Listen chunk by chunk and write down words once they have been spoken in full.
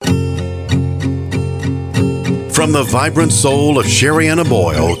From the vibrant soul of Sherianna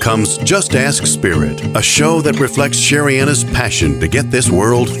Boyle comes Just Ask Spirit, a show that reflects Sherianna's passion to get this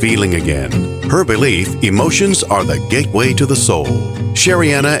world feeling again. Her belief, emotions are the gateway to the soul.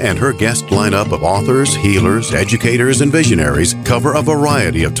 Sherianna and her guest lineup of authors, healers, educators, and visionaries cover a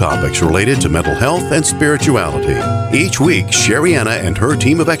variety of topics related to mental health and spirituality. Each week, Sherianna and her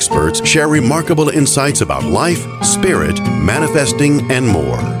team of experts share remarkable insights about life, spirit, manifesting, and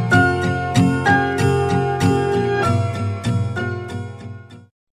more.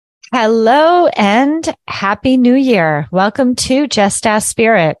 Hello and Happy New Year. Welcome to Just Ask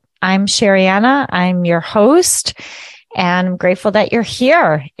Spirit. I'm Sherianna. I'm your host, and I'm grateful that you're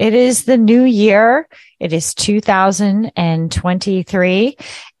here. It is the new year. It is 2023,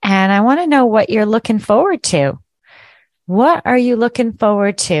 and I want to know what you're looking forward to. What are you looking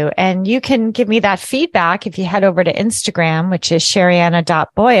forward to? And you can give me that feedback if you head over to Instagram, which is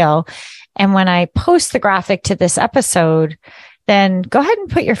sherianna.boyle. And when I post the graphic to this episode, then go ahead and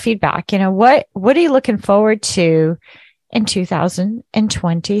put your feedback. You know, what are you looking forward to in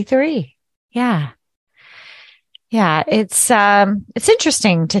 2023? Yeah. It's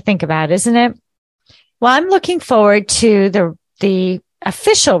interesting to think about, isn't it? Well, I'm looking forward to the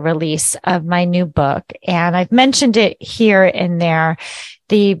official release of my new book, and I've mentioned it here and there.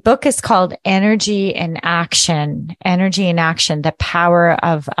 The book is called Energy in Action, the power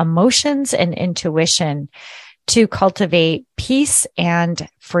of emotions and intuition to cultivate peace and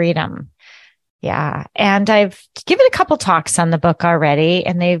freedom. Yeah. And I've given a couple talks on the book already,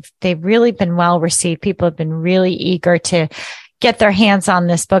 and they've really been well received. People have been really eager to get their hands on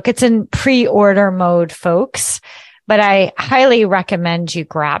this book. It's in pre-order mode, folks, but I highly recommend you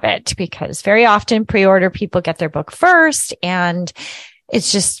grab it because very often pre-order people get their book first, and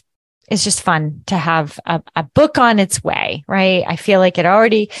it's just fun to have a book on its way, right? I feel like it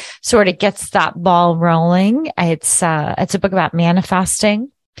already sort of gets that ball rolling. It's a book about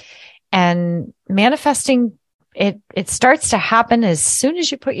manifesting, and manifesting, it starts to happen as soon as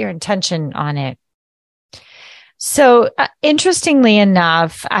you put your intention on it. So interestingly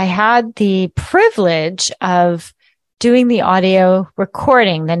enough, I had the privilege of doing the audio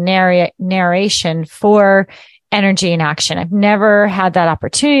recording, the narration for Energy in Action. I've never had that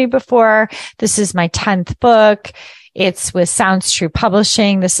opportunity before. This is my 10th book. It's with Sounds True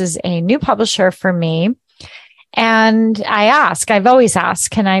Publishing. This is a new publisher for me. And I've always asked,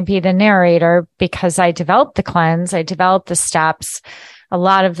 can I be the narrator? Because I developed the cleanse. I developed the steps, a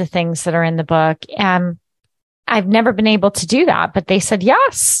lot of the things that are in the book. And I've never been able to do that, but they said,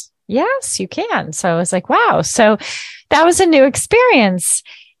 yes, you can. So I was like, wow. So that was a new experience.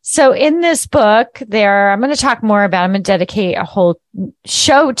 So in this book I'm going to talk more about, I'm going to dedicate a whole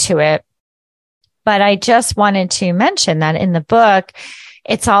show to it, but I just wanted to mention that in the book,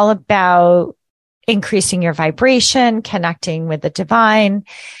 it's all about increasing your vibration, connecting with the divine,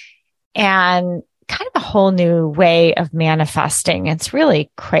 and kind of a whole new way of manifesting. It's really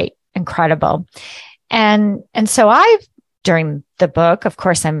quite incredible. And so during the book, of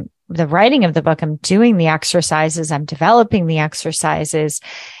course, the writing of the book, I'm doing the exercises, I'm developing the exercises,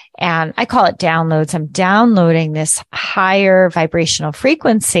 and I call it downloads. I'm downloading this higher vibrational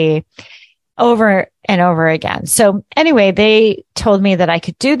frequency over and over again. So anyway, they told me that I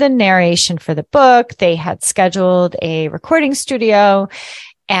could do the narration for the book. They had scheduled a recording studio,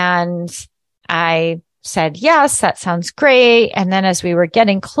 and I said, yes, that sounds great. And then as we were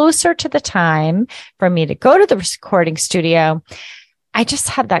getting closer to the time for me to go to the recording studio, I just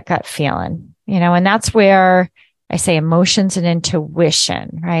had that gut feeling, and that's where I say emotions and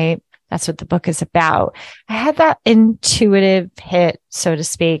intuition, right? That's what the book is about. I had that intuitive hit, so to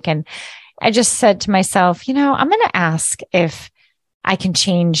speak. And I just said to myself, I'm going to ask if I can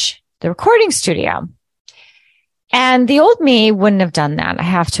change the recording studio. And the old me wouldn't have done that, I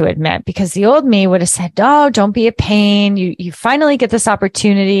have to admit, because the old me would have said, oh, don't be a pain. You finally get this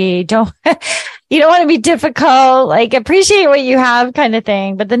opportunity. You don't want to be difficult, like appreciate what you have kind of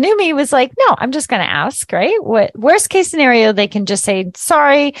thing. But the new me was like, no, I'm just going to ask, right? What worst case scenario, they can just say,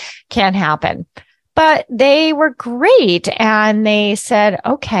 sorry, can't happen. But they were great. And they said,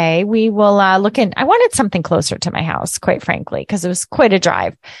 okay, we will look in. I wanted something closer to my house, quite frankly, because it was quite a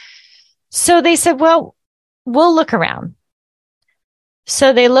drive. So they said, well, we'll look around.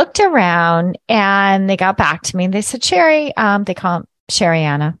 So they looked around and they got back to me and they said, Sherry, they call it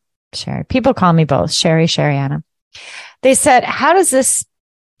Sherianna. Sherry. People call me both, Sherianna. They said, how does this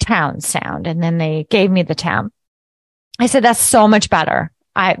town sound? And then they gave me the town. I said, that's so much better.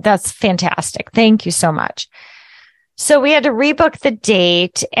 That's fantastic. Thank you so much. So we had to rebook the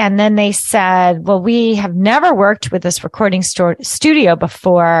date. And then they said, well, we have never worked with this recording studio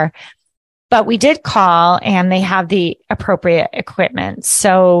before. But we did call and they have the appropriate equipment.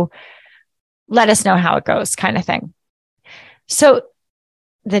 So let us know how it goes, kind of thing. So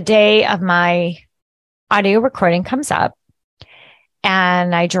the day of my audio recording comes up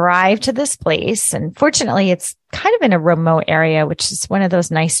and I drive to this place. And fortunately, it's kind of in a remote area, which is one of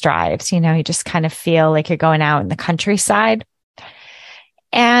those nice drives. You know, you just kind of feel like you're going out in the countryside.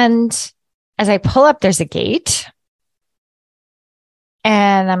 And as I pull up, there's a gate.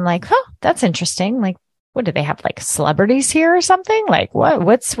 And I'm like, oh, that's interesting. Like, what do they have? Like celebrities here or something? Like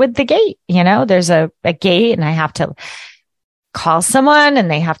what's with the gate? You know, there's a gate and I have to call someone and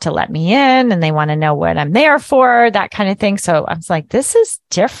they have to let me in and they want to know what I'm there for, that kind of thing. So I was like, this is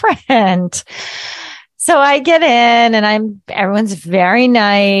different. So I get in and everyone's very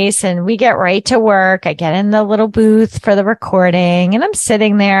nice and we get right to work. I get in the little booth for the recording and I'm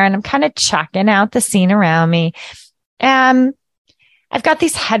sitting there and I'm kind of checking out the scene around me. And I've got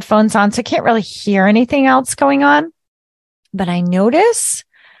these headphones on, so I can't really hear anything else going on, but I notice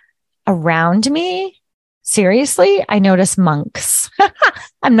around me, seriously, I notice monks.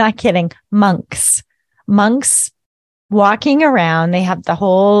 I'm not kidding. Monks walking around. They have the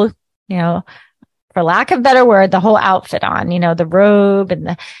whole, you know, for lack of a better word, the whole outfit on, you know, the robe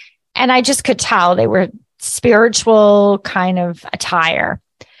and I just could tell they were spiritual kind of attire.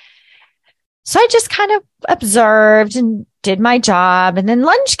 So I just kind of observed and did my job. And then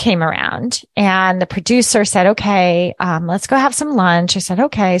lunch came around and the producer said, okay, let's go have some lunch. I said,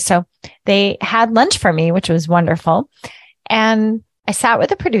 okay. So they had lunch for me, which was wonderful. And I sat with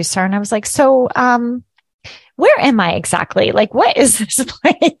the producer and I was like, so, where am I exactly? Like, what is this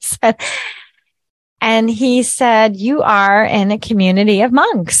place? And he said, you are in a community of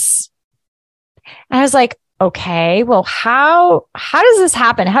monks. And I was like, okay, well, how does this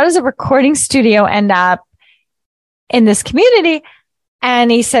happen? How does a recording studio end up in this community?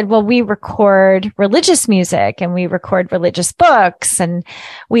 And he said, well, we record religious music and we record religious books. And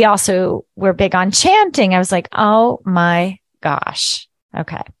we're big on chanting. I was like, oh my gosh.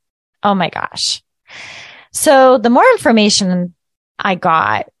 Okay. Oh my gosh. So the more information I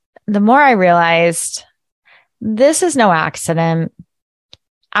got, the more I realized this is no accident.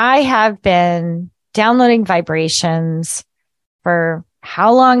 I have been downloading vibrations for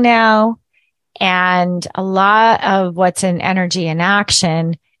how long now? And a lot of what's in energy in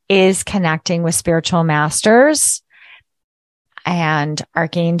action is connecting with spiritual masters and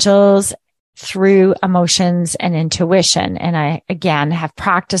archangels through emotions and intuition. And I, again, have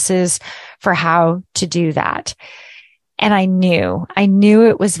practices for how to do that. And I knew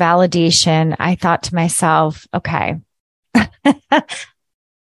it was validation. I thought to myself, okay,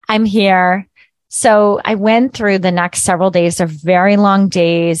 I'm here. So I went through the next several days. They're very long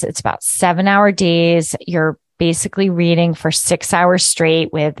days. It's about 7-hour days. You're basically reading for 6 hours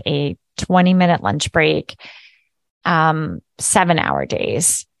straight with a 20-minute lunch break, 7-hour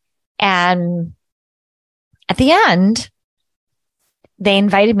days. And at the end, they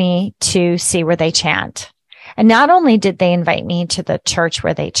invited me to see where they chant. And not only did they invite me to the church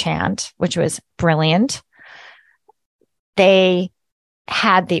where they chant, which was brilliant, they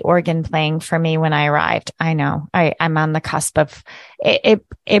had the organ playing for me when I arrived. I know I'm on the cusp of it.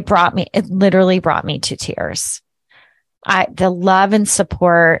 It literally brought me to tears. The love and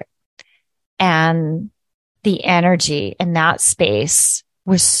support and the energy in that space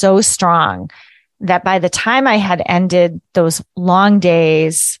was so strong that by the time I had ended those long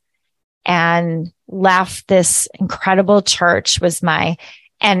days and left this incredible church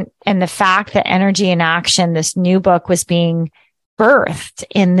and the fact that Energy in Action, this new book, was being birthed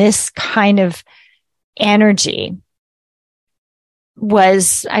in this kind of energy,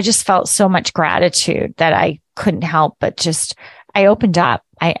 I just felt so much gratitude that I couldn't help but I opened up.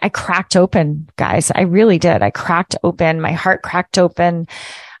 I cracked open, guys. I really did. I cracked open. My heart cracked open.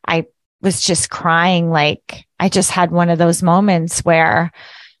 I was just crying. Like I just had one of those moments where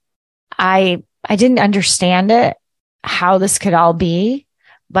I didn't understand it, how this could all be,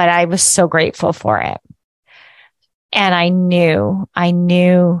 but I was so grateful for it. And I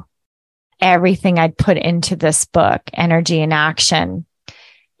knew everything I'd put into this book, Energy in Action,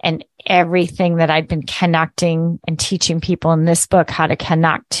 and everything that I'd been connecting and teaching people in this book, how to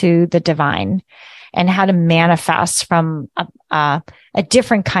connect to the divine and how to manifest from a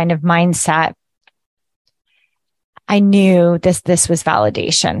different kind of mindset. I knew this was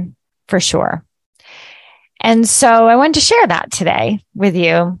validation for sure. And so I wanted to share that today with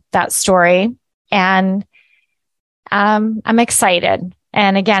you, that story. And I'm excited.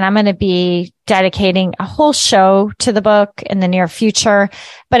 And again, I'm going to be dedicating a whole show to the book in the near future.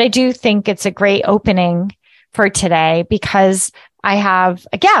 But I do think it's a great opening for today because I have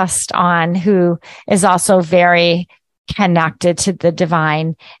a guest on who is also very connected to the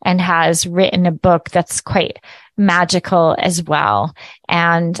divine and has written a book that's quite magical as well.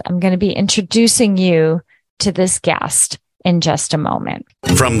 And I'm going to be introducing you to this guest in just a moment.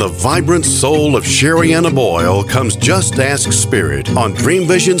 From the vibrant soul of Sherianna Boyle comes Just Ask Spirit on Dream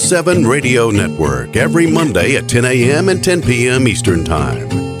Vision 7 Radio Network every Monday at 10 a.m. and 10 p.m. Eastern Time.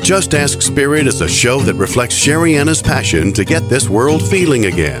 Just Ask Spirit is a show that reflects Sherianna's passion to get this world feeling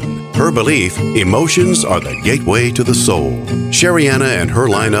again. Her belief, emotions are the gateway to the soul. Sherianna and her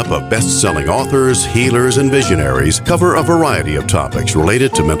lineup of best-selling authors, healers, and visionaries cover a variety of topics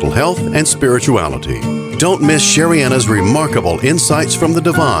related to mental health and spirituality. Don't miss Sherianna's remarkable insights from the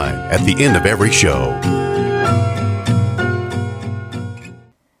divine at the end of every show.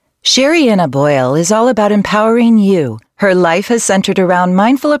 Sherianna Boyle is all about empowering you. Her life has centered around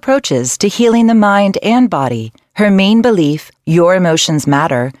mindful approaches to healing the mind and body. Her main belief, your emotions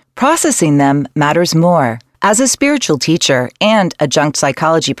matter, processing them matters more. As a spiritual teacher and adjunct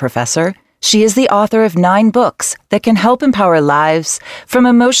psychology professor, she is the author of 9 books that can help empower lives, from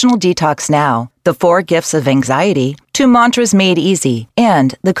Emotional Detox Now, The 4 Gifts of Anxiety, to Mantras Made Easy,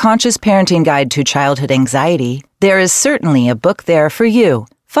 and The Conscious Parenting Guide to Childhood Anxiety. There is certainly a book there for you.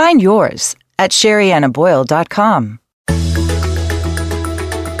 Find yours at SheriannaBoyle.com.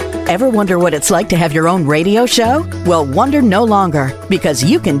 Ever wonder what it's like to have your own radio show? Well, wonder no longer, because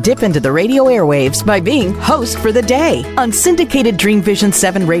you can dip into the radio airwaves by being host for the day on syndicated Dream Vision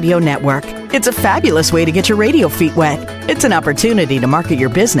 7 Radio Network. It's a fabulous way to get your radio feet wet. It's an opportunity to market your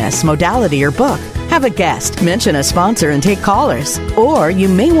business, modality, or book. Have a guest, mention a sponsor, and take callers. Or you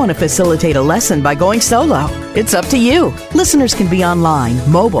may want to facilitate a lesson by going solo. It's up to you. Listeners can be online,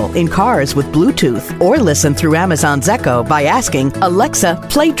 mobile, in cars with Bluetooth, or listen through Amazon's Echo by asking, Alexa,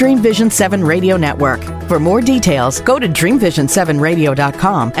 play Dream Vision 7 Radio Network. For more details, go to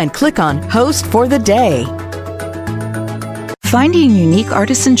dreamvision7radio.com and click on Host for the Day. Finding unique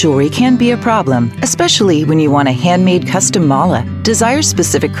artisan jewelry can be a problem, especially when you want a handmade custom mala, desire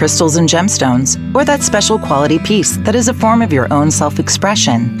specific crystals and gemstones, or that special quality piece that is a form of your own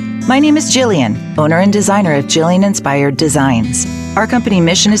self-expression. My name is Jillian, owner and designer of Jillian Inspired Designs. Our company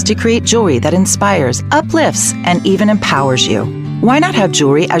mission is to create jewelry that inspires, uplifts, and even empowers you. Why not have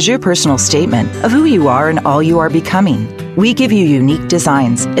jewelry as your personal statement of who you are and all you are becoming? We give you unique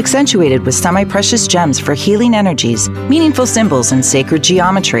designs, accentuated with semi-precious gems for healing energies, meaningful symbols, and sacred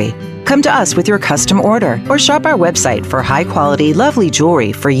geometry. Come to us with your custom order or shop our website for high-quality, lovely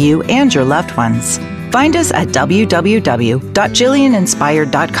jewelry for you and your loved ones. Find us at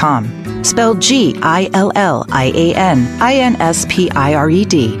www.jillianinspired.com, spelled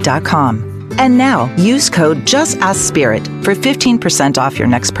GILLIANINSPIRED.com. And now, use code JustAskSpirit for 15% off your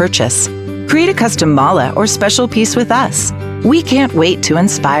next purchase. Create a custom mala or special piece with us. We can't wait to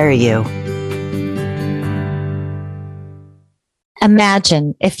inspire you.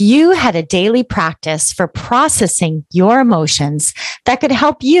 Imagine if you had a daily practice for processing your emotions that could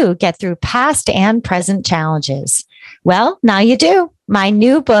help you get through past and present challenges. Well, now you do. My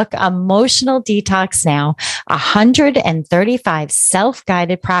new book, Emotional Detox Now, 135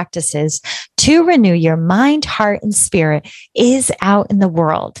 self-guided practices to renew your mind, heart, and spirit, is out in the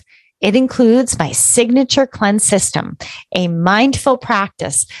world. It includes my signature cleanse system, a mindful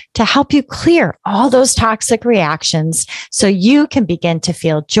practice to help you clear all those toxic reactions so you can begin to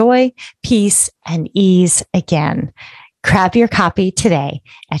feel joy, peace, and ease again. Grab your copy today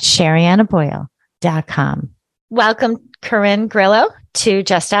at SheriannaBoyle.com. Welcome, Corinne Grillo, to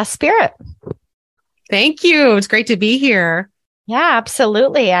Just Ask Spirit. Thank you. It's great to be here. Yeah,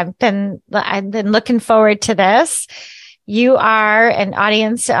 absolutely. I've been looking forward to this. You are an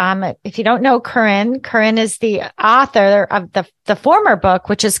audience. If you don't know Corinne is the author of the former book,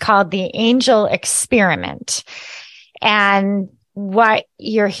 which is called The Angel Experiment. And what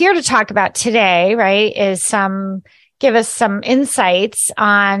you're here to talk about today, right, is give us some insights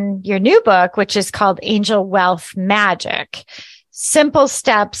on your new book, which is called Angel Wealth Magic. Simple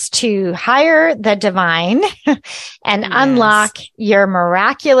steps to hire the divine and unlock your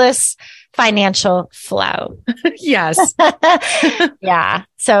miraculous financial flow. Yes. Yeah.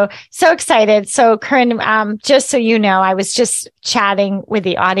 So excited. So Corinne, just so you know, I was just chatting with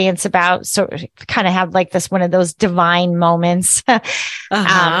the audience about, so kind of have like this, one of those divine moments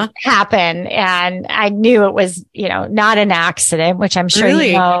happen. And I knew it was, not an accident, which I'm sure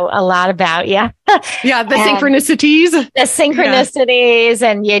you know a lot about. Yeah. Yeah. The synchronicities.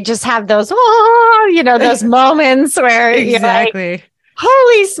 And you just have those, those moments where exactly. You're like,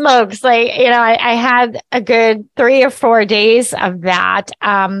 holy smokes. I had a good 3 or 4 days of that.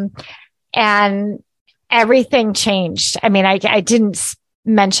 And everything changed. I mean, I didn't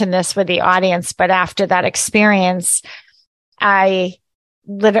mention this with the audience, but after that experience, I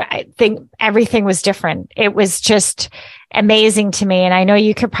think everything was different. It was just amazing to me. And I know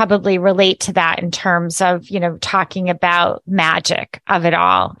you could probably relate to that in terms of, talking about magic of it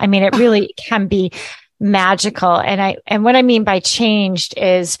all. I mean, it really can be magical. And what I mean by changed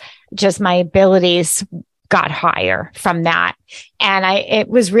is just my abilities got higher from that. And it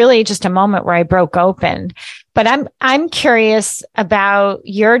was really just a moment where I broke open. But I'm curious about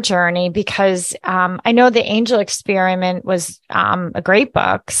your journey because I know the Angel Experiment was a great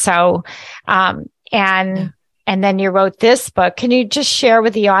book. So and then you wrote this book. Can you just share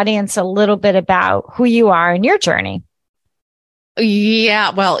with the audience a little bit about who you are and your journey?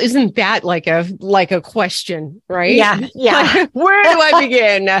 Yeah. Well, isn't that like a question, right? Yeah. Yeah. Where do I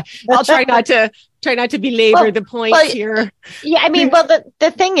begin? I'll try not to belabor the points here. Yeah. I mean, well,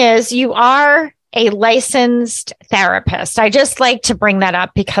 the thing is, you are a licensed therapist. I just like to bring that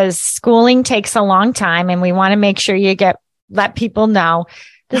up because schooling takes a long time and we want to make sure you let people know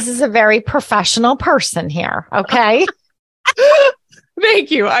this is a very professional person here. Okay.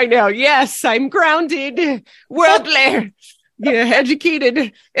 Thank you. I know. Yes, I'm grounded, worldly, educated,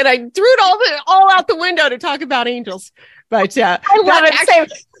 and I threw it all out the window to talk about angels. But I love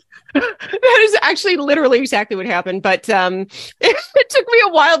it. That is actually literally exactly what happened. But it took me a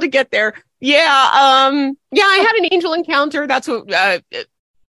while to get there. Yeah. I had an angel encounter. That's what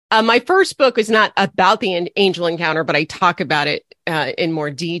my first book is not about the angel encounter, but I talk about it in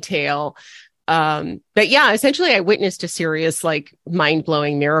more detail. But yeah, essentially I witnessed a serious, like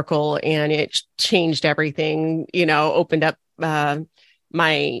mind-blowing miracle and it changed everything, opened up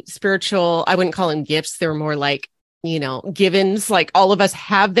my spiritual, I wouldn't call them gifts. They're more like, givens, like all of us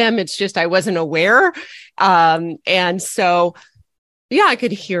have them. It's just, I wasn't aware. And so, yeah, I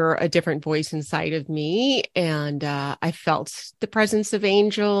could hear a different voice inside of me and I felt the presence of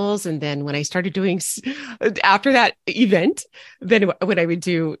angels. And then when I started doing, after that event, then when I would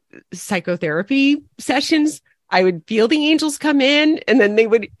do psychotherapy sessions, I would feel the angels come in and then they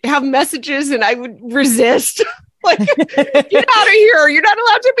would have messages and I would resist. Like, get out of here. You're not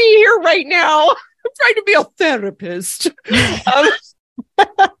allowed to be here right now. I'm trying to be a therapist.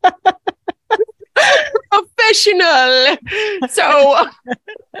 Professional. So I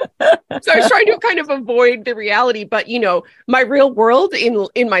was trying to kind of avoid the reality, but my real world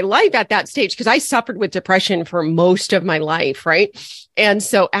in my life at that stage, because I suffered with depression for most of my life, right? And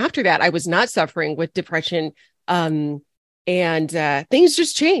so after that, I was not suffering with depression. And things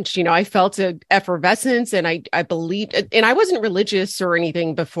just changed. I felt an effervescence and I believed, and I wasn't religious or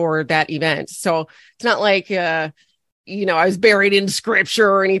anything before that event. So it's not like, I was buried in scripture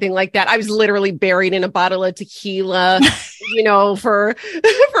or anything like that. I was literally buried in a bottle of tequila, for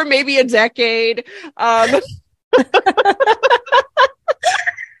maybe a decade. I'm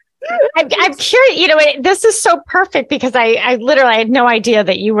curious, this is so perfect because I literally had no idea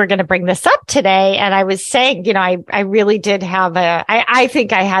that you were going to bring this up today. And I was saying, I really did have I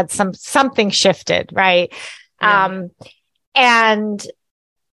think I had something shifted. Right. Yeah.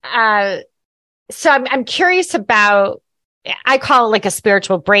 So I'm curious about, I call it like a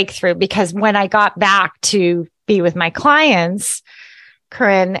spiritual breakthrough because when I got back to be with my clients,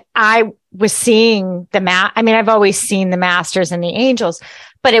 Corinne, I was seeing I've always seen the masters and the angels,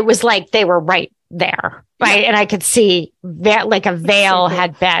 but it was like they were right there. Right. Yeah. And I could see that like a veil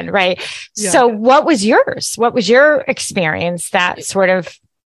had been right. Yeah. So what was yours? What was your experience that sort of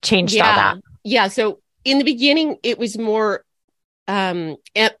changed all that? Yeah. So in the beginning, it was more,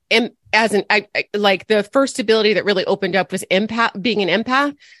 like the first ability that really opened up was being an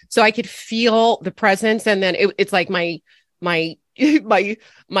empath. So I could feel the presence. And then it's like my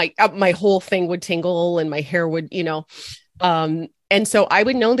whole thing would tingle and my hair would, and so I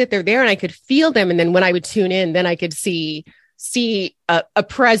would know that they're there and I could feel them. And then when I would tune in, then I could see a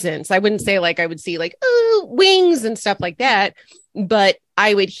presence. I wouldn't say like, I would see like, wings and stuff like that, but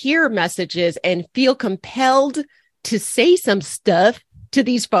I would hear messages and feel compelled to say some stuff to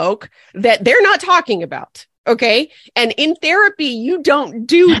these folk that they're not talking about. Okay. And in therapy, you don't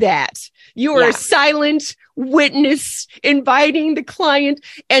do that. You are a silent witness inviting the client.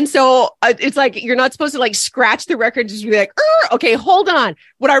 And so it's like, you're not supposed to like scratch the record. Just be like, okay, hold on.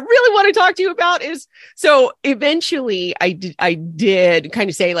 What I really want to talk to you about is, so eventually I did kind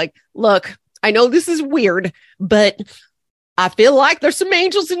of say like, look, I know this is weird, but I feel like there's some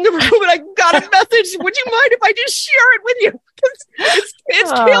angels in the room and I got a message. Would you mind if I just share it with you?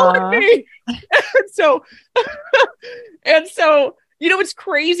 It's killing me. And so, what's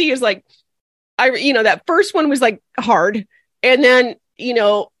crazy is like, that first one was like hard. And then,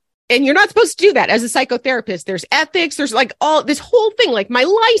 and you're not supposed to do that as a psychotherapist. There's ethics. There's like all this whole thing, like my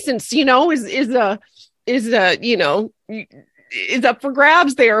license, you know, is up for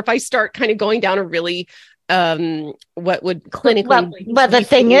grabs there. If I start kind of going down a really, what would clinically. Well, the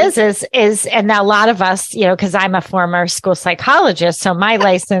thing is, and a lot of us, you know, because I'm a former school psychologist, so my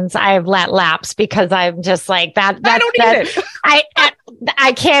license I've let lapse because I'm just like that. I don't need it.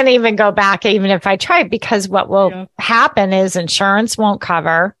 I can't even go back, even if I try, because what will happen is insurance won't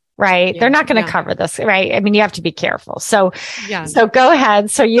cover. Right. They're not going to cover this. Right. I mean, you have to be careful. So go ahead.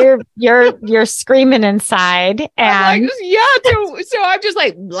 So you're screaming inside and So I'm just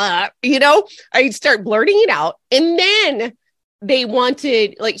like, blah, you know, I start blurting it out. And then they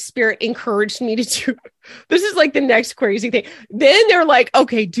wanted, like, Spirit encouraged me to do, this is like the next crazy thing. Then they're like,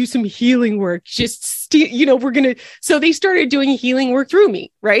 okay, do some healing work. So they started doing healing work through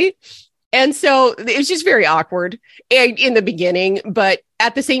me. Right. And so it was just very awkward in the beginning, but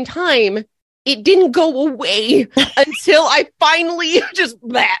at the same time, it didn't go away until I finally because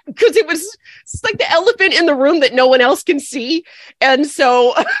it's like the elephant in the room that no one else can see. And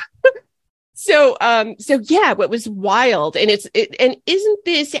so, what was wild, and isn't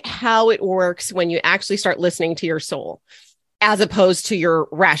this how it works when you actually start listening to your soul as opposed to your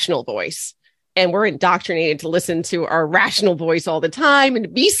rational voice? And we're indoctrinated to listen to our rational voice all the time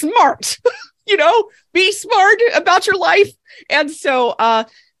and be smart, be smart about your life. And so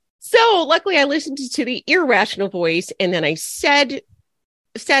luckily I listened to the irrational voice, and then I said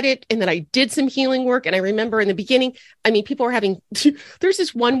it, and then I did some healing work. And I remember in the beginning, I mean, people are there's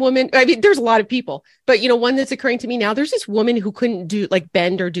this one woman, I mean, there's a lot of people, but one that's occurring to me now, there's this woman who couldn't do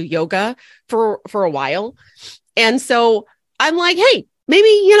bend or do yoga for a while. And so I'm like, hey,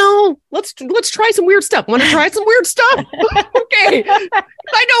 maybe, let's try some weird stuff. Want to try some weird stuff? Okay.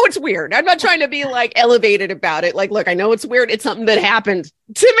 I know it's weird. I'm not trying to be elevated about it. Look, I know it's weird. It's something that happened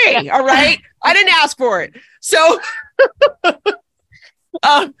to me. All right. I didn't ask for it. So,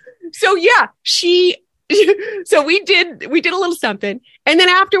 so we did a little something. And then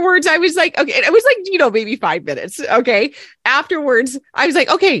afterwards I was like, okay, it was maybe 5 minutes. Okay. Afterwards I was like,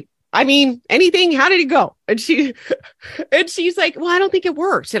 okay, I mean, anything, how did it go? And she's like, well, I don't think it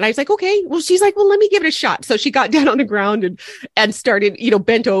worked. And I was like, okay. Well, she's like, well, let me give it a shot. So she got down on the ground and started,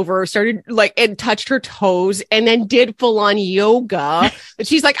 bent over, started and touched her toes, and then did full on yoga. And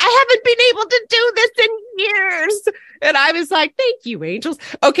she's like, I haven't been able to do this in years. And I was like, thank you, angels.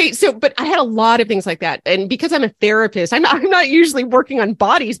 Okay. So, but I had a lot of things like that. And because I'm a therapist, I'm not usually working on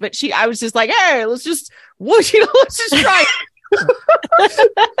bodies, but I was just like, hey, let's just try it.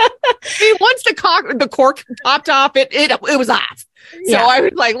 Once the cork popped off, it was off. So I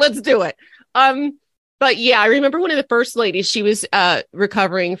was like, let's do it. But yeah, I remember one of the first ladies, she was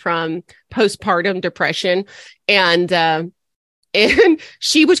recovering from postpartum depression, and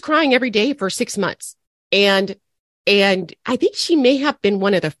she was crying every day for 6 months. And I think she may have been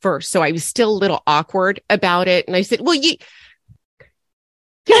one of the first. So I was still a little awkward about it. And I said, well,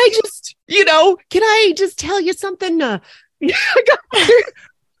 can I just tell you something? There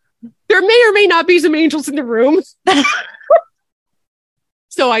may or may not be some angels in the room.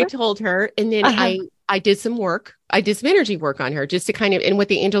 So I told her, and then I did some work. I did some energy work on her just to kind of, and with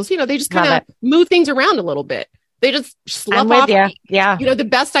the angels, they just kind of move things around a little bit. They just slough off. Yeah. The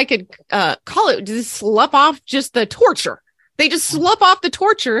best I could call it, just slough off just the torture. They just slough off the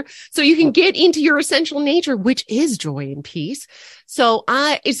torture so you can get into your essential nature, which is joy and peace. So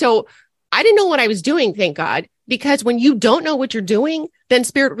I didn't know what I was doing, thank God. Because when you don't know what you're doing, then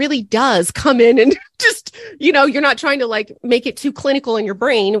Spirit really does come in and just, you're not trying to make it too clinical in your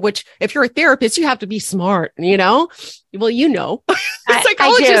brain, which if you're a therapist, you have to be smart, Well,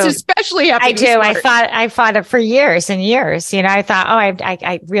 psychologists especially have to be smart. I fought it for years and years. I thought,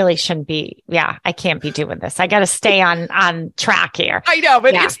 I really shouldn't be. Yeah, I can't be doing this. I got to stay on track here. I know,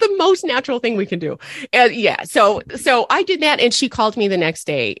 but it's the most natural thing we can do. And so I did that, and she called me the next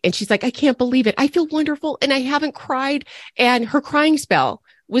day, and she's like, I can't believe it. I feel wonderful, and I haven't cried. And her crying spell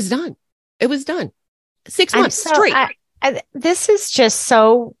was done. It was done. 6 months straight. This is just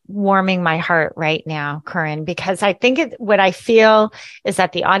so warming my heart right now, Corinne, because I think what I feel is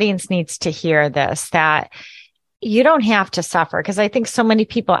that the audience needs to hear this, that you don't have to suffer. Because I think so many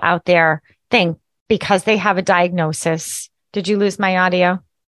people out there think because they have a diagnosis. Did you lose my audio?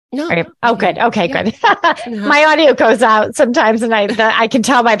 No. Oh, good. Okay, good. My audio goes out sometimes, and I can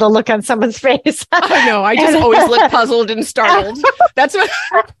tell by the look on someone's face. I know. I just always look puzzled and startled. That's what.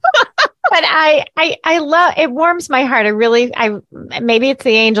 But I love, it warms my heart. Maybe it's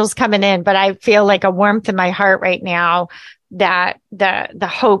the angels coming in, but I feel like a warmth in my heart right now the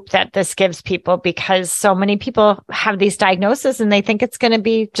hope that this gives people, because so many people have these diagnoses and they think it's going to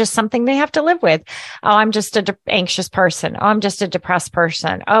be just something they have to live with. Oh, I'm just an anxious person. Oh, I'm just a depressed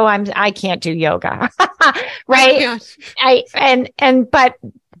person. Oh, I can't do yoga. Right. But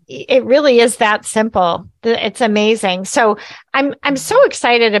it really is that simple. It's amazing. So I'm so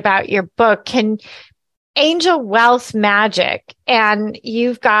excited about your book. Angel Wealth Magic. And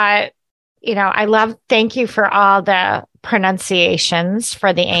you've got, thank you for all the pronunciations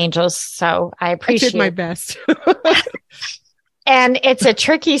for the angels. So I appreciate I did my best. And it's a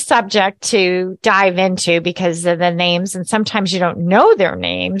tricky subject to dive into because of the names. And sometimes you don't know their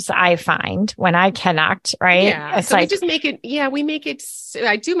names, I find, when I connect, right? Yeah. It's so like, we just make it, we make it,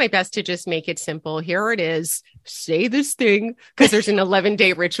 I do my best to just make it simple. Here it is. Say this thing, because there's an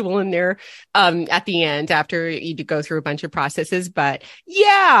 11-day ritual in there at the end after you go through a bunch of processes. But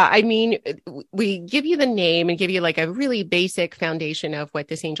we give you the name and give you like a really basic foundation of what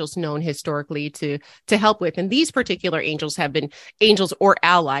this angel's known historically to help with. And these particular angels have been angels or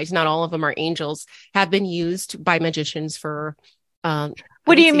allies. Not all of them are angels, have been used by magicians for. What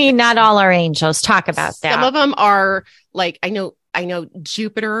do you mean? Not all are angels? Talk about that. Some of them are like, I know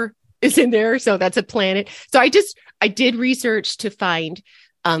Jupiter is in there. So that's a planet. So I did research to find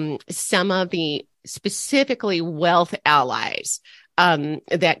some of the specifically wealth allies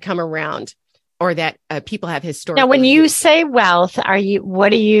that come around or that people have historically. Now, when you say wealth, what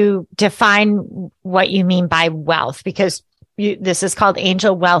do you define what you mean by wealth? Because this is called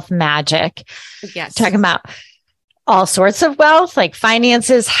Angel Wealth Magic. Yes. Talking about all sorts of wealth, like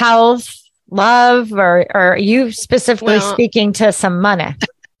finances, health, love, or are you specifically speaking to some money?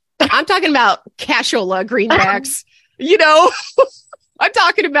 I'm talking about cashola greenbacks, I'm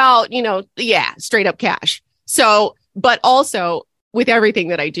talking about, straight up cash. So, but also with everything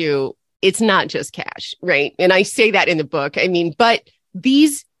that I do, it's not just cash, right? And I say that in the book. But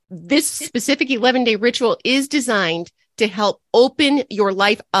this specific 11-day ritual is designed to help open your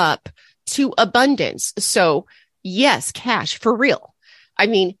life up to abundance. So yes, cash for real.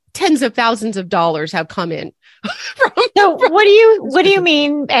 Tens of thousands of dollars have come in. What do you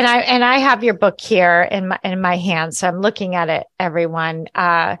mean? And I have your book here in my hand, so I'm looking at it, everyone.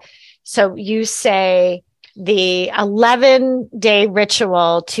 So you say the 11-day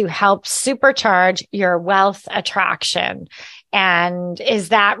ritual to help supercharge your wealth attraction. And is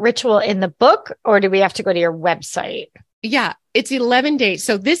that ritual in the book, or do we have to go to your website? Yeah, it's 11 days.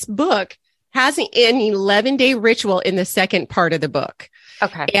 So this book has an 11-day ritual in the second part of the book.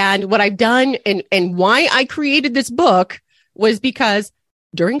 Okay. And what I've done and why I created this book was because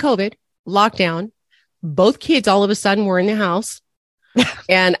during COVID lockdown, both kids all of a sudden were in the house.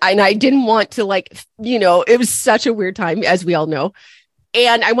 and I didn't want to it was such a weird time, as we all know.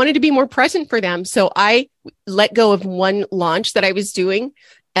 And I wanted to be more present for them. So I let go of one launch that I was doing,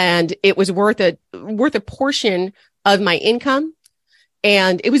 and it was worth a portion of my income.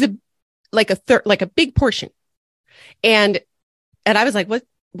 And it was a big portion. And I was like, what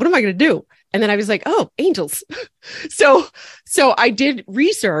am I going to do? And then I was like, oh, angels. So I did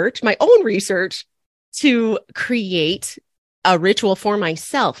my own research to create a ritual for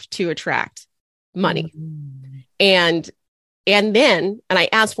myself to attract money. And I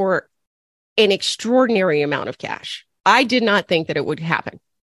asked for an extraordinary amount of cash. I did not think that it would happen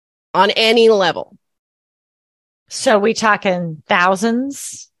on any level. So we talking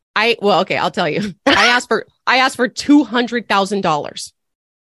thousands? Okay, I'll tell you. I asked for $200,000.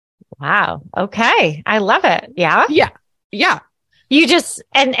 Wow. Okay. I love it. Yeah. Yeah. You just,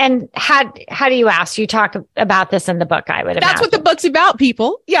 and how do you ask? You talk about this in the book, I would imagine. That's what the book's about,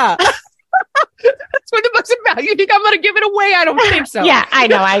 people. Yeah. That's what the book's about. You think I'm going to give it away? I don't think so. Yeah, I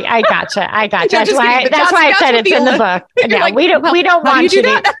know. I gotcha. That's why I said it's in the book. Yeah, we don't want you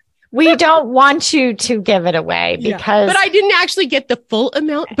to. We don't want you to give it away because. But I didn't actually get the full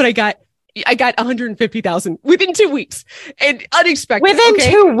amount, but I got 150,000 within 2 weeks, and unexpected. Within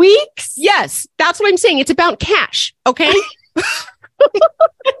 2 weeks? Yes, that's what I'm saying. It's about cash. Okay. I'm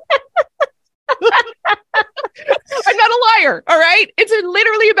not a liar. All right. It's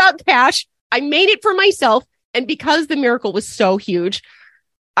literally about cash. I made it for myself. And because the miracle was so huge,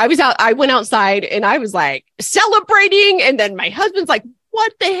 I went outside and I was like celebrating. And then my husband's like,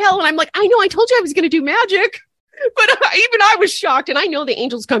 what the hell? And I'm like, I know, I told you I was going to do magic. But even I was shocked, and I know the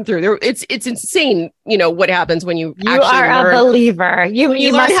angels come through. It's insane, what happens when you are a believer. You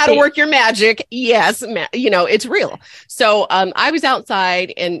learn how to work your magic. Yes, it's real. So I was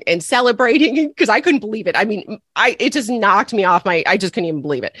outside and celebrating because I couldn't believe it. It just knocked me off I just couldn't even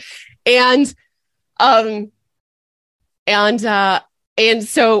believe it. And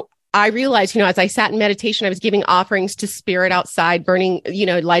so I realized, as I sat in meditation, I was giving offerings to spirit outside, burning,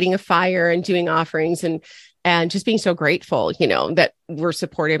 lighting a fire and doing offerings and just being so grateful, that we're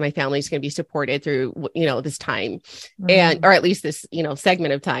supported. My family's going to be supported through, this time or at least this,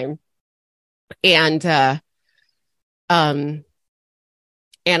 segment of time. And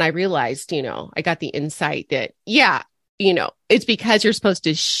I realized, I got the insight that, it's because you're supposed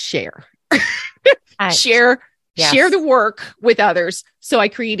to share, share the work with others. So I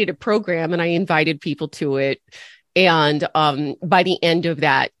created a program and I invited people to it. And by the end of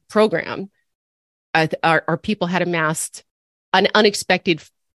that program, our people had amassed an unexpected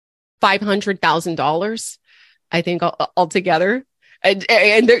 $500,000, I think, altogether. And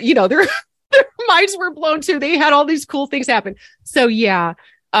their minds were blown too. They had all these cool things happen. So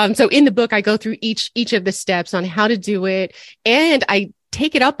so in the book, I go through each of the steps on how to do it. And I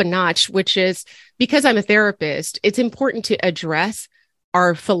take it up a notch, which is because I'm a therapist, it's important to address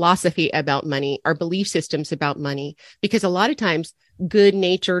our philosophy about money, our belief systems about money, because a lot of times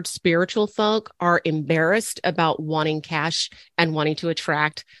good-natured spiritual folk are embarrassed about wanting cash and wanting to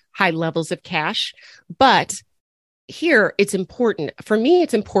attract high levels of cash. But here, it's important. For me,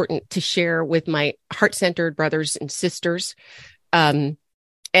 it's important to share with my heart-centered brothers and sisters and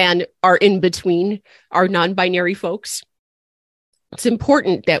our in-between, our non-binary folks. It's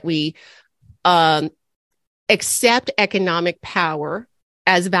important that we accept economic power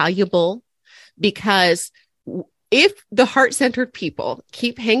as valuable, because if the heart-centered people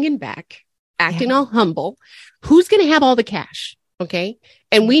keep hanging back, acting all humble, who's going to have all the cash? Okay.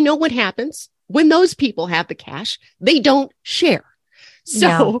 And we know what happens when those people have the cash. They don't share.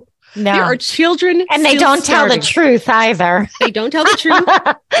 So there are children. And they don't tell the truth either. They don't tell the truth.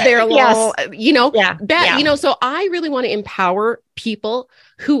 They're a little, so I really want to empower people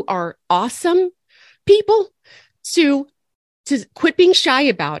who are awesome people to quit being shy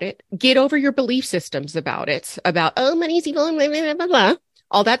about it, get over your belief systems about it, about, money's evil, blah, blah, blah, blah,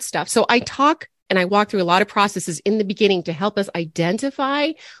 all that stuff. So I talk and I walk through a lot of processes in the beginning to help us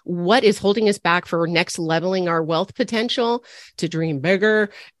identify what is holding us back for next leveling our wealth potential, to dream bigger.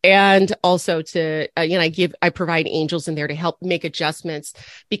 And also to, I provide angels in there to help make adjustments,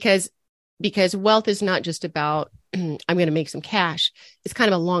 because wealth is not just about, I'm going to make some cash. It's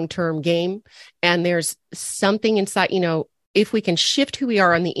kind of a long-term game. And there's something inside, if we can shift who we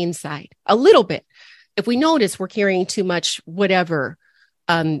are on the inside a little bit, if we notice we're carrying too much, whatever,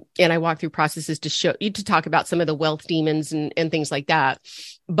 and I walk through processes to talk about some of the wealth demons and things like that,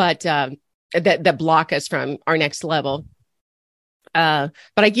 but that block us from our next level. But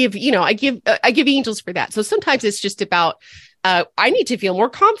I give angels for that. So sometimes it's just about, I need to feel more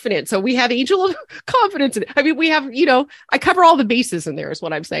confident. So we have angel of confidence. We have, I cover all the bases in there is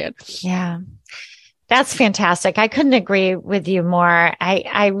what I'm saying. Yeah. That's fantastic. I couldn't agree with you more.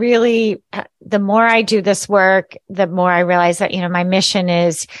 I really, the more I do this work, the more I realize that, my mission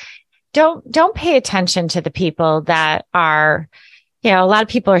is don't pay attention to the people that are, a lot of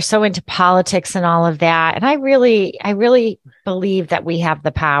people are so into politics and all of that. And I really believe that we have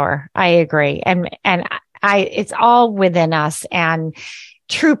the power. I agree. And it's all within us, and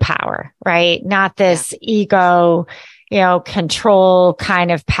true power, right? Not this ego, control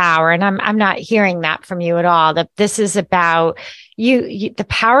kind of power. And I'm not hearing that from you at all, that this is about you, the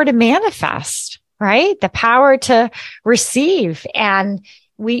power to manifest, right? The power to receive. And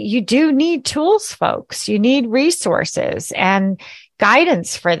you do need tools, folks. You need resources and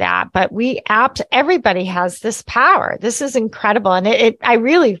guidance for that. But everybody has this power. This is incredible. And I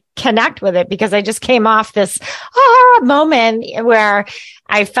really connect with it, because I just came off this moment where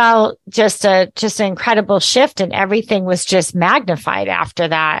I felt just an incredible shift, and everything was just magnified after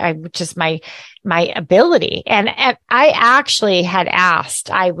that. My ability. And I actually had asked,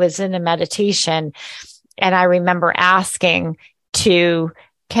 I was in a meditation, and I remember asking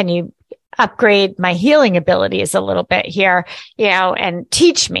can you upgrade my healing abilities a little bit here, and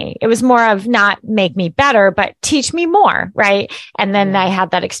teach me. It was more of not make me better, but teach me more. Right. And then I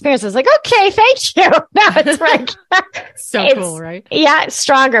had that experience. I was like, okay, thank you. Now it's like, cool, right? Yeah. It's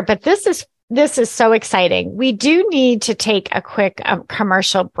stronger, but this is so exciting. We do need to take a quick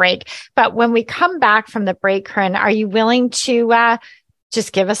commercial break, but when we come back from the break, Corinne, are you willing to,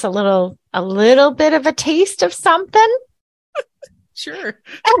 just give us a little bit of a taste of something? Sure.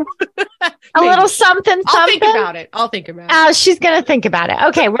 A little something. I'll think about it. She's going to think about it.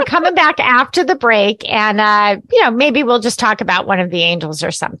 Okay. We're coming back after the break, and, maybe we'll just talk about one of the angels or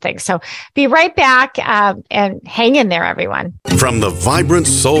something. So be right back, and hang in there, everyone. From the vibrant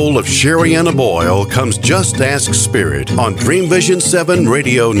soul of Sherianna Boyle comes Just Ask Spirit on Dream Vision 7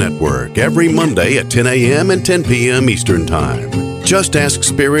 Radio Network every Monday at 10 a.m. and 10 p.m. Eastern Time. Just Ask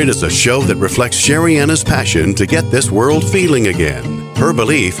Spirit is a show that reflects Sherianna's passion to get this world feeling again. Her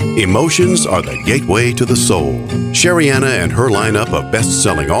belief, emotions are the gateway to the soul. Sherianna and her lineup of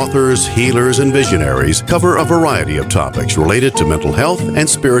best-selling authors, healers, and visionaries cover a variety of topics related to mental health and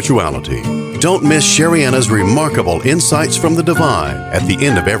spirituality. Don't miss Sherianna's remarkable insights from the divine at the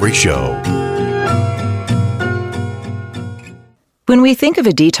end of every show. When we think of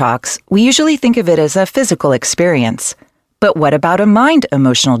a detox, we usually think of it as a physical experience. But what about a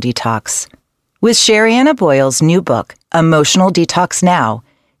mind-emotional detox? With Sherianna Boyle's new book, Emotional Detox Now,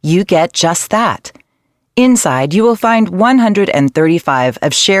 you get just that. Inside, you will find 135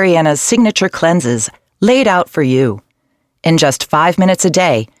 of Sherianna's signature cleanses laid out for you. In just 5 minutes a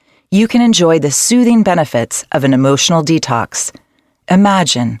day, you can enjoy the soothing benefits of an emotional detox.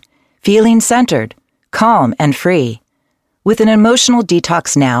 Imagine feeling centered, calm, and free. With an emotional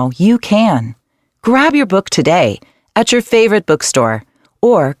detox now, you can. Grab your book today at your favorite bookstore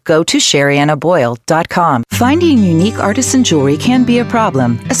or go to SheriannaBoyle.com. Finding unique artisan jewelry can be a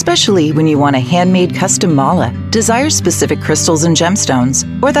problem, especially when you want a handmade custom mala, desire specific crystals and gemstones,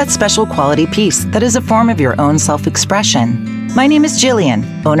 or that special quality piece that is a form of your own self-expression. My name is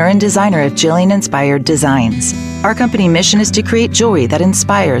Jillian, owner and designer of Jillian Inspired Designs. Our company mission is to create jewelry that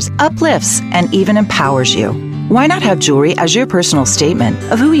inspires, uplifts, and even empowers you. Why not have jewelry as your personal statement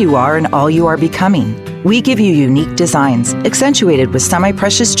of who you are and all you are becoming? We give you unique designs, accentuated with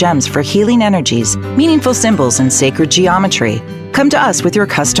semi-precious gems for healing energies, meaningful symbols, and sacred geometry. Come to us with your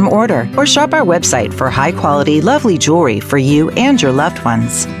custom order or shop our website for high-quality, lovely jewelry for you and your loved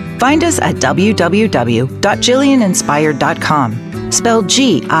ones. Find us at www.jillianinspired.com, spelled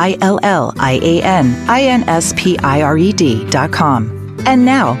GILLIANINSPIRED.com. And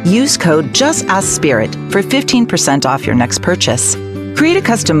now, use code JustAskSpirit for 15% off your next purchase. Create a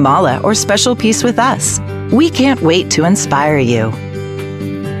custom mala or special piece with us. We can't wait to inspire you.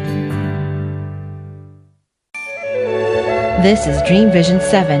 This is Dream Vision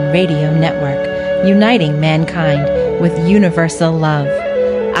 7 Radio Network, uniting mankind with universal love.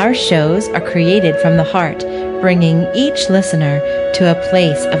 Our shows are created from the heart, bringing each listener to a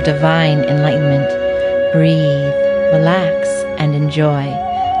place of divine enlightenment. Breathe, relax, and enjoy.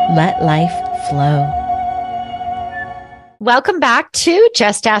 Let life flow. Welcome back to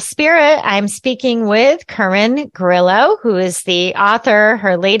Just Ask Spirit. I'm speaking with Corinne Grillo, who is the author.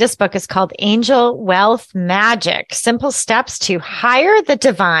 Her latest book is called Angel Wealth Magic: Simple Steps to Hire the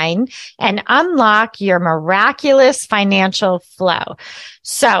Divine and Unlock Your Miraculous Financial Flow.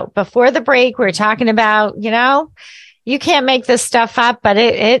 So before the break, we were talking about, you can't make this stuff up, but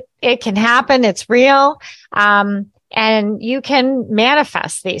it can happen. It's real. And you can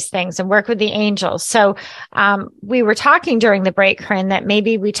manifest these things and work with the angels. So, we were talking during the break, Corinne, that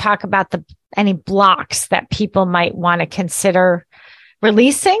maybe we talk about any blocks that people might want to consider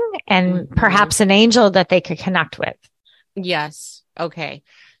releasing and perhaps an angel that they could connect with. Yes. Okay.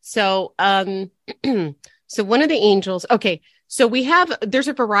 So, so one of the angels, okay. So there's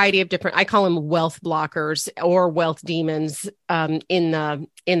a variety of different, I call them wealth blockers or wealth demons, in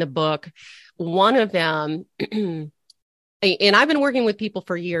the book. One of them, and I've been working with people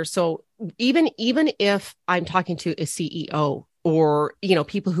for years. So even if I'm talking to a CEO or,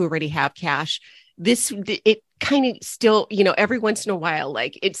 people who already have cash, it kind of still, every once in a while,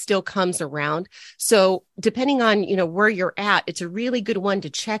 like it still comes around. So depending on, where you're at, it's a really good one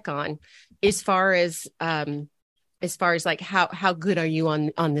to check on as far as like how good are you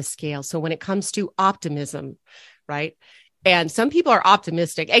on this scale? So when it comes to optimism, right? And some people are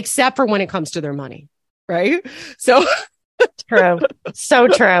optimistic, except for when it comes to their money, right? So true. So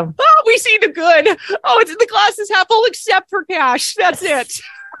true. Oh, we see the good. Oh, it's the glass is half full except for cash. That's it.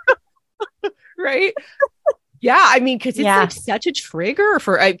 Right? Yeah. I mean, because it's like such a trigger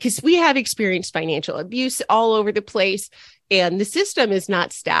because we have experienced financial abuse all over the place. And the system is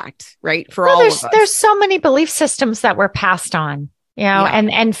not stacked, right? For all of us. There's so many belief systems that were passed on.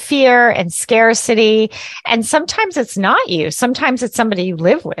 And fear and scarcity. And sometimes it's not you. Sometimes it's somebody you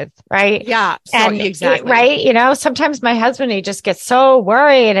live with, right? Yeah. Exactly. Right. Sometimes my husband, he just gets so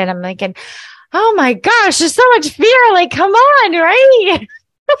worried and I'm thinking, oh my gosh, there's so much fear. Like, come on, right?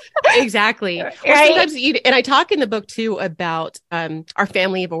 Exactly. Right? Sometimes and I talk in the book too about our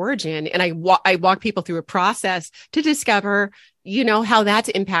family of origin. And I walk people through a process to discover, how that's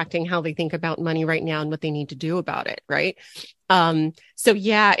impacting how they think about money right now and what they need to do about it. Right. So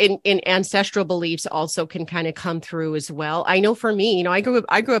yeah, in ancestral beliefs also can kind of come through as well. I know for me, I grew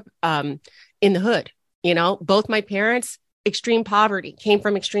up in the hood, both my parents, extreme poverty, came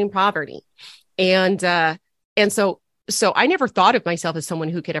from extreme poverty. And so I never thought of myself as someone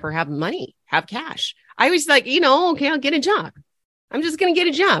who could ever have money, have cash. I was like, okay, I'll get a job. I'm just going to get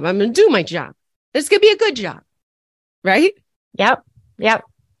a job. I'm going to do my job. It's going to be a good job. Right? Yep. Yeah.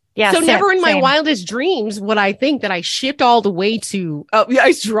 So never in my wildest dreams would I think that I shift all the way to,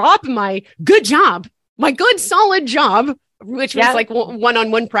 I drop my good job, my good solid job, which was like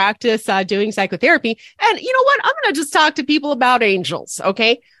one-on-one practice, doing psychotherapy. And you know what? I'm going to just talk to people about angels.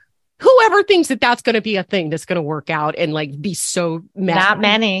 Okay. Whoever thinks that that's going to be a thing that's going to work out and like be so not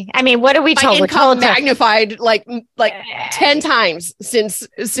many. I mean, what are we told? We're told magnified like 10 times since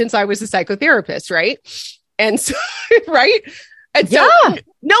I was a psychotherapist. Right. And so, right. And so no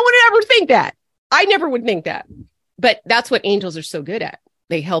one would ever think that. I never would think that. But that's what angels are so good at.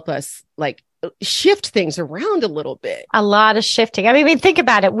 They help us like shift things around a little bit. A lot of shifting. I mean, think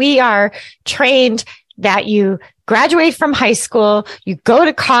about it. We are trained that you graduate from high school, you go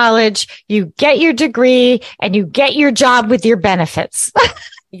to college, you get your degree, and you get your job with your benefits.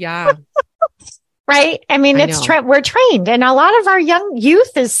 Yeah. Right. I mean, we're trained, and a lot of our young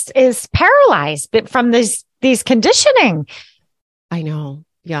youth is paralyzed from these conditioning. I know.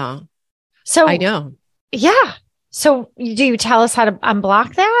 Yeah. So I know. Yeah. So do you tell us how to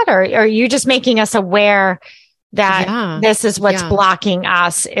unblock that, or are you just making us aware that this is what's blocking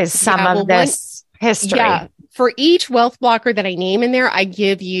us is some of this history? Yeah. For each wealth blocker that I name in there, I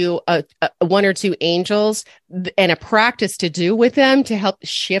give you a one or two angels and a practice to do with them to help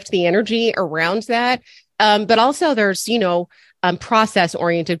shift the energy around that. But also there's,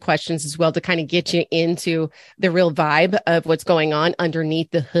 process-oriented questions as well to kind of get you into the real vibe of what's going on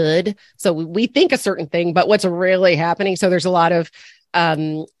underneath the hood. So we think a certain thing, but what's really happening. So there's a lot of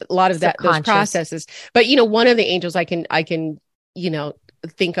that, those processes. But, one of the angels I can,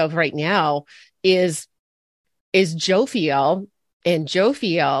 think of right now is Jophiel. And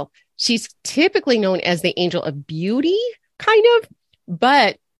Jophiel, she's typically known as the angel of beauty, kind of,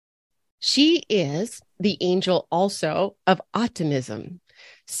 but she is the angel also of optimism.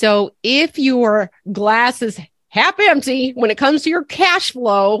 So if your glass is half empty when it comes to your cash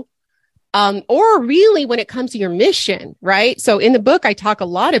flow, or really when it comes to your mission, right? So in the book, I talk a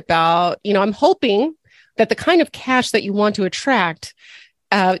lot about, I'm hoping that the kind of cash that you want to attract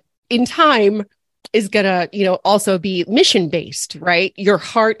in time is going to, also be mission based, right? Your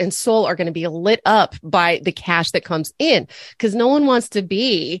heart and soul are going to be lit up by the cash that comes in, because no one wants to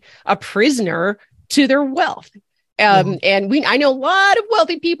be a prisoner to their wealth. And I know a lot of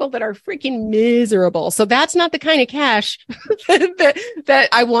wealthy people that are freaking miserable. So that's not the kind of cash that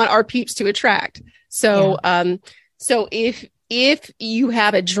I want our peeps to attract. So, so if you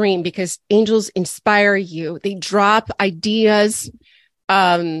have a dream, because angels inspire you, they drop ideas,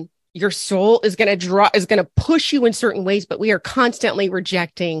 your soul is going to push you in certain ways, but we are constantly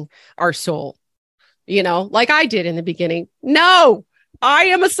rejecting our soul, like I did in the beginning. No, I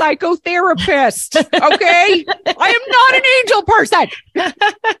am a psychotherapist. Okay. I am not an angel person.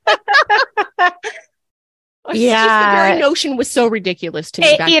 The very notion was so ridiculous to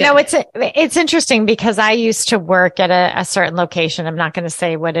me back then. It's interesting because I used to work at a certain location. I'm not going to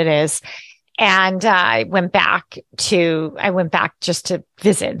say what it is. And I went back just to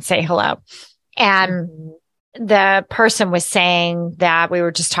visit and say hello. And the person was saying that we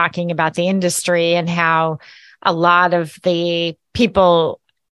were just talking about the industry and how a lot of the people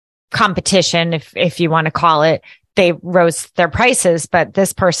competition, if you want to call it, they rose their prices, but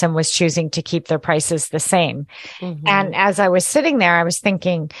this person was choosing to keep their prices the same. Mm-hmm. And as I was sitting there, I was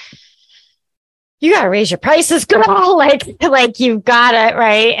thinking, you got to raise your prices, girl. Like you've got it.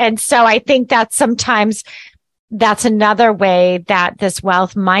 Right. And so I think that sometimes that's another way that this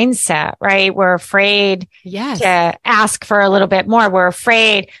wealth mindset, right? We're afraid to ask for a little bit more. We're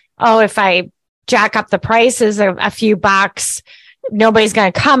afraid, if I jack up the prices a few bucks, nobody's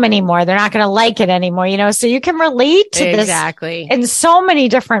going to come anymore. They're not going to like it anymore, so you can relate to this in so many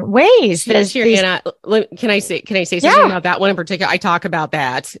different ways. Can I say something about that one in particular? I talk about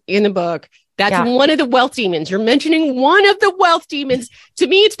that in the book. That's one of the wealth demons. You're mentioning one of the wealth demons. To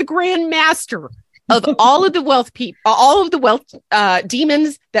me, it's the grand master of all of the wealth people, all of the wealth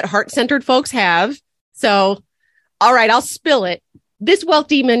demons that heart-centered folks have. So, all right, I'll spill it. This wealth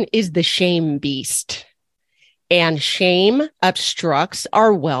demon is the shame beast. And shame obstructs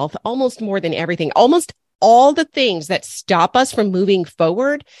our wealth almost more than everything. Almost all the things that stop us from moving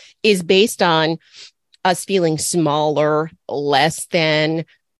forward is based on us feeling smaller, less than,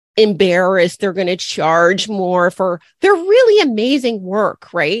 embarrassed. They're going to charge more for their really amazing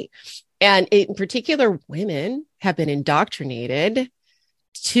work, right? And in particular, women have been indoctrinated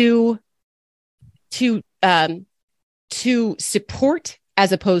to support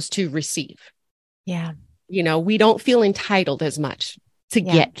as opposed to receive. Yeah. We don't feel entitled as much to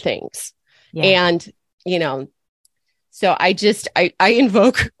get things. Yeah. And, So I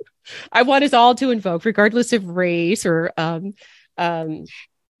invoke, I want us all to invoke, regardless of race or,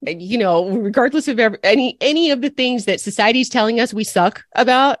 regardless of any of the things that society's telling us we suck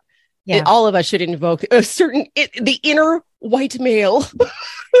about, all of us should invoke the inner white male.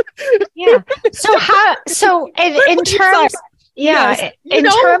 Yeah. So in terms,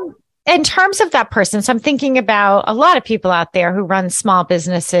 in terms of that person, so I'm thinking about a lot of people out there who run small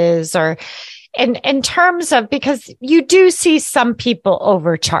businesses, or in terms of, because you do see some people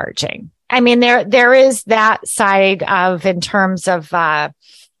overcharging. I mean, there is that side of, in terms of,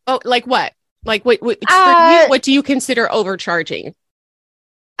 like what? Like what do you consider overcharging?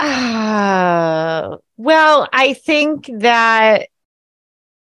 Well, I think that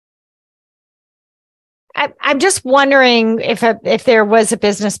I'm just wondering if there was a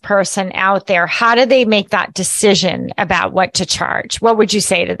business person out there, how do they make that decision about what to charge? What would you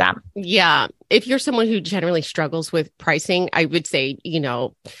say to them? Yeah. If you're someone who generally struggles with pricing, I would say,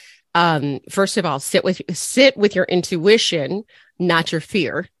 first of all, sit with your intuition, not your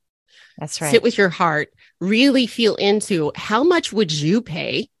fear. That's right. Sit with your heart, really feel into how much would you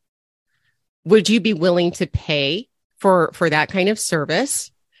pay? Would you be willing to pay for that kind of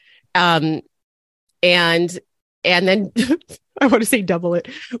service? And then I want to say double it,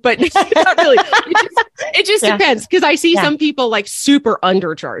 but not really. It just depends, because I see some people like super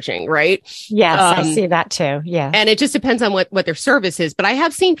undercharging, right? Yes, I see that too. Yeah. And it just depends on what their service is. But I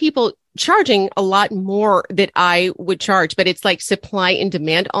have seen people charging a lot more that I would charge, but it's like supply and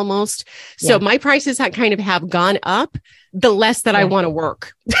demand almost. So my prices have gone up the less that I want to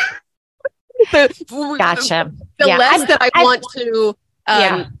work. Gotcha. The less that I want to,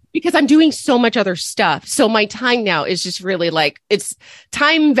 because I'm doing so much other stuff. So my time now is just really like, it's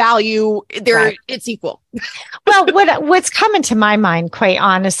time value there. Right. It's equal. Well, what's coming to my mind, quite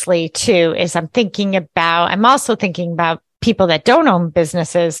honestly, too, is I'm also thinking about people that don't own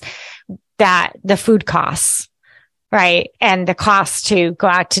businesses, that the food costs, right? And the cost to go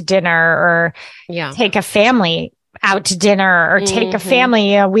out to dinner, or take a family out to dinner, or take a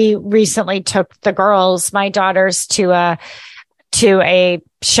family. We recently took my daughters to a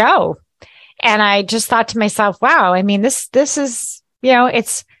show. And I just thought to myself, wow, I mean, this is,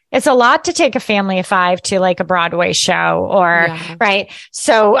 it's a lot to take a family of 5 to like a Broadway show, or right.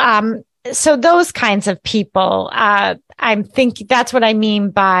 So those kinds of people, I'm thinking that's what I mean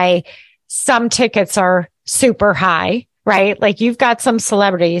by some tickets are super high, right? Like you've got some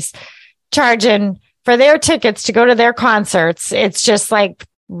celebrities charging for their tickets to go to their concerts. It's just like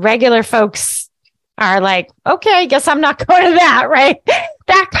regular folks are like, okay, I guess I'm not going to that, right?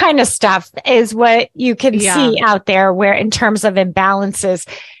 That kind of stuff is what you can see out there, where in terms of imbalances.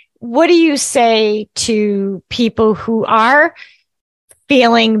 What do you say to people who are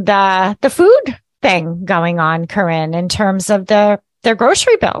feeling the food thing going on, Corinne, in terms of their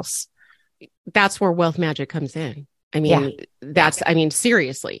grocery bills? That's where Wealth Magic comes in. I mean,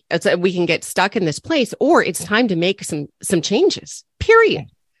 seriously, we can get stuck in this place, or it's time to make some changes, period.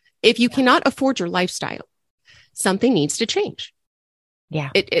 If you cannot afford your lifestyle, something needs to change. Yeah.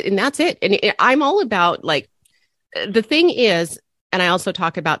 And that's it. And I'm all about, like, the thing is, and I also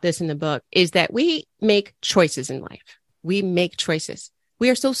talk about this in the book, is that we make choices in life. We make choices. We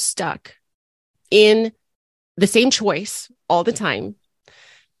are so stuck in the same choice all the time.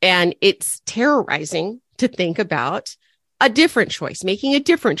 And it's terrorizing to think about a different choice, making a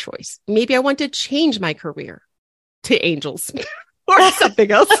different choice. Maybe I want to change my career to angels or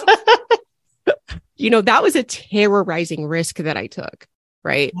something else. That was a terrorizing risk that I took.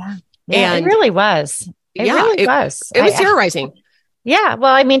 Right. Yeah, and it really was. It was. It was terrorizing. Yeah.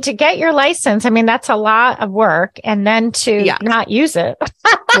 Well, I mean, to get your license, I mean, that's a lot of work, and then to not use it.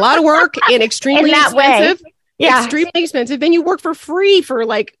 A lot of work and extremely expensive. Yeah. Extremely expensive. Then you work for free for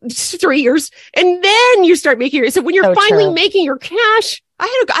like 3 years, and then you start making it. So when you're finally making your cash,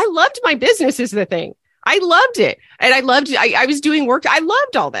 I loved my business is the thing. I loved it. And I was doing work. I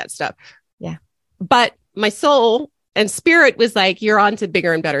loved all that stuff. Yeah. But my soul and spirit was like, you're on to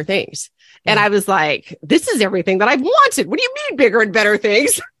bigger and better things. Yeah. And I was like, this is everything that I've wanted. What do you mean bigger and better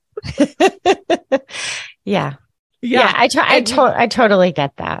things? Yeah. Yeah, I totally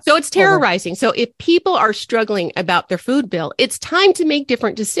get that. So it's terrorizing. So if people are struggling about their food bill, it's time to make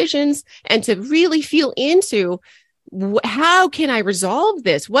different decisions and to really feel into how can I resolve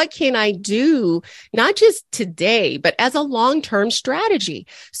this? What can I do? Not just today, but as a long-term strategy.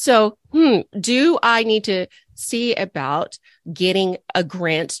 So, do I need to see about getting a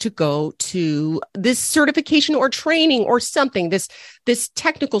grant to go to this certification or training or something, this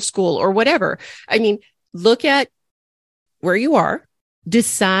technical school or whatever? I mean, look at where you are,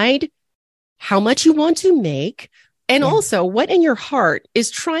 decide how much you want to make, And also what in your heart is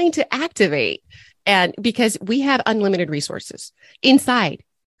trying to activate. And because we have unlimited resources inside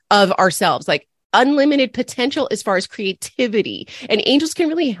of ourselves, like unlimited potential as far as creativity, and angels can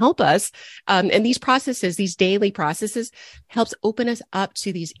really help us. And these processes, these daily processes, helps open us up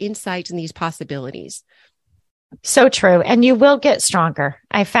to these insights and these possibilities. So true. And you will get stronger.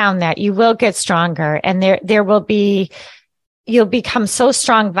 I found that you will get stronger, and there will be, you'll become so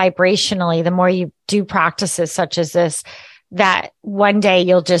strong vibrationally the more you do practices such as this, that one day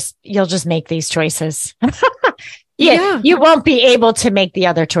you'll just make these choices. You won't be able to make the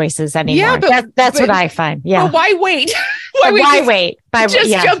other choices anymore. Yeah, that's what I find. Yeah. Well, why wait? Why wait?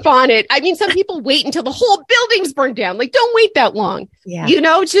 Jump on it. I mean, some people wait until the whole building's burned down. Like, don't wait that long. Yeah.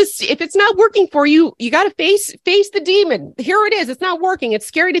 Just if it's not working for you, you got to face the demon. Here it is. It's not working. It's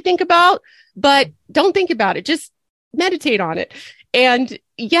scary to think about, but don't think about it. Just meditate on it. And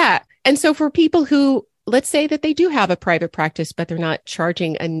and so for people who, let's say that they do have a private practice, but they're not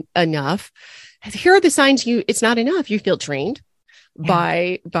charging enough. Here are the signs it's not enough. You feel drained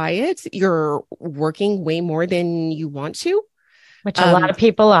by it. You're working way more than you want to. Which a lot of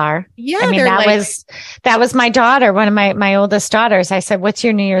people are. Yeah. I mean, that was my daughter, one of my oldest daughters. I said, "What's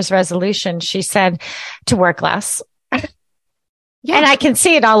your New Year's resolution?" She said, "To work less." Yeah. And I can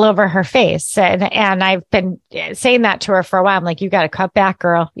see it all over her face. And I've been saying that to her for a while. I'm like, you got to cut back,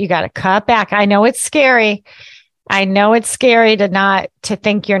 girl. You got to cut back. I know it's scary. To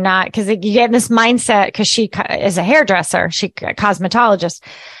think you're not, because you get in this mindset, because she is a hairdresser, she a cosmetologist,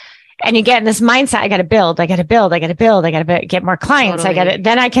 and you get in this mindset, I got to build, I got to get more clients. Totally.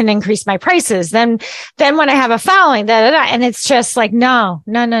 Then I can increase my prices. Then when I have a following, and it's just like, no,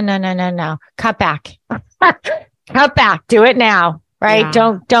 cut back. Cut back, do it now, right?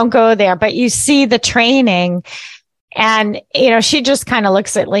 Yeah. Don't go there. But you see the training, and, she just kind of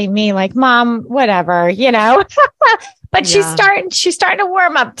looks at me like, Mom, whatever, but she's starting to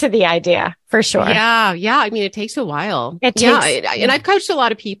warm up to the idea for sure. Yeah. Yeah. I mean, it takes a while. And I've coached a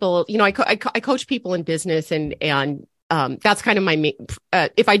lot of people, I coach people in business, and that's kind of my,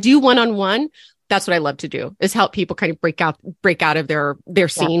 if I do one-on-one, that's what I love to do, is help people kind of break out of their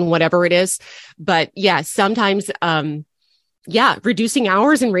scene, whatever it is. But sometimes, reducing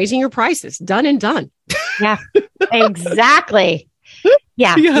hours and raising your prices, done and done. Yeah, exactly.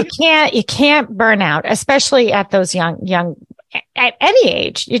 Yeah. You can't burn out, especially at those young, at any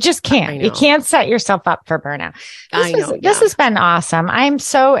age. You just can't. You can't set yourself up for burnout. This has been awesome. I'm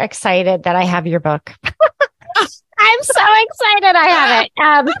so excited that I have your book. I'm so excited I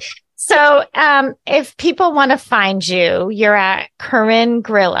have it. So if people want to find you, you're at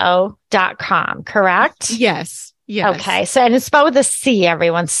CorinneGrillo.com, correct? Yes. Okay. So, and it's spelled with a C,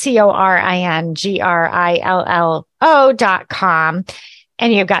 everyone, CorinneGrillo.com.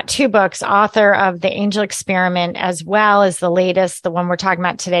 And you've got 2 books, author of The Angel Experiment, as well as the latest, the one we're talking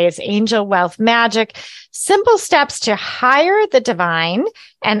about today is Angel Wealth Magic, Simple Steps to Hire the Divine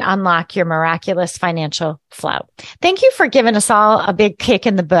and Unlock Your Miraculous Financial Flow. Thank you for giving us all a big kick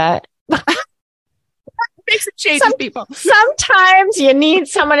in the butt. Makes it changes people. Sometimes you need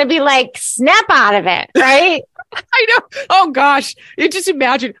someone to be like, snap out of it, right? I know. Oh gosh. You just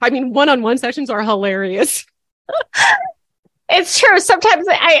imagine. I mean, one-on-one sessions are hilarious. It's true. Sometimes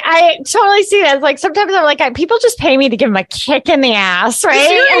I totally see that. It's like, sometimes I'm like, people just pay me to give them a kick in the ass, right?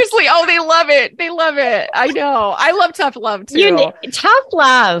 Seriously. Oh, they love it. They love it. I know. I love tough love too. Tough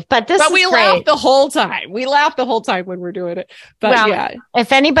love. But we laugh the whole time. We laugh the whole time when we're doing it. But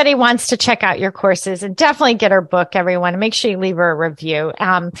if anybody wants to check out your courses, and definitely get her book, everyone, make sure you leave her a review.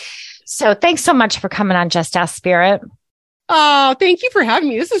 So thanks so much for coming on Just Ask Spirit. Oh, thank you for having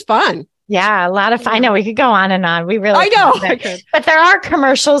me. This is fun. Yeah, a lot of fun. I know we could go on and on. We really, I know, but there are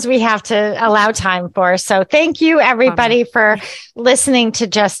commercials we have to allow time for. So thank you everybody for listening to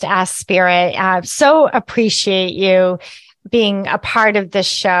Just Ask Spirit. So appreciate you being a part of this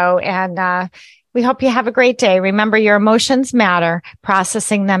show, and we hope you have a great day. Remember, your emotions matter.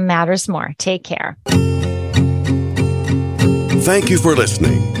 Processing them matters more. Take care. Thank you for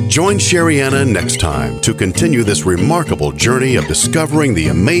listening. Join Sherianna next time to continue this remarkable journey of discovering the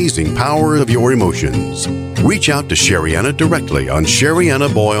amazing power of your emotions. Reach out to Sherianna directly on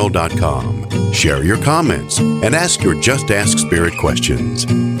SheriannaBoyle.com. Share your comments and ask your Just Ask Spirit questions.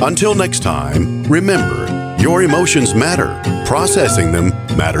 Until next time, remember, your emotions matter. Processing them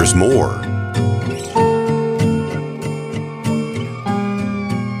matters more.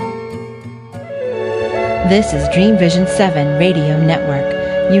 This is Dream Vision 7 Radio Network,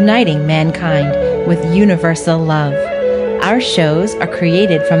 uniting mankind with universal love. Our shows are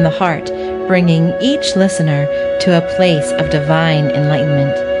created from the heart, bringing each listener to a place of divine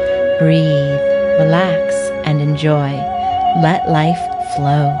enlightenment. Breathe. relax, and enjoy. Let life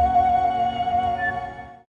flow.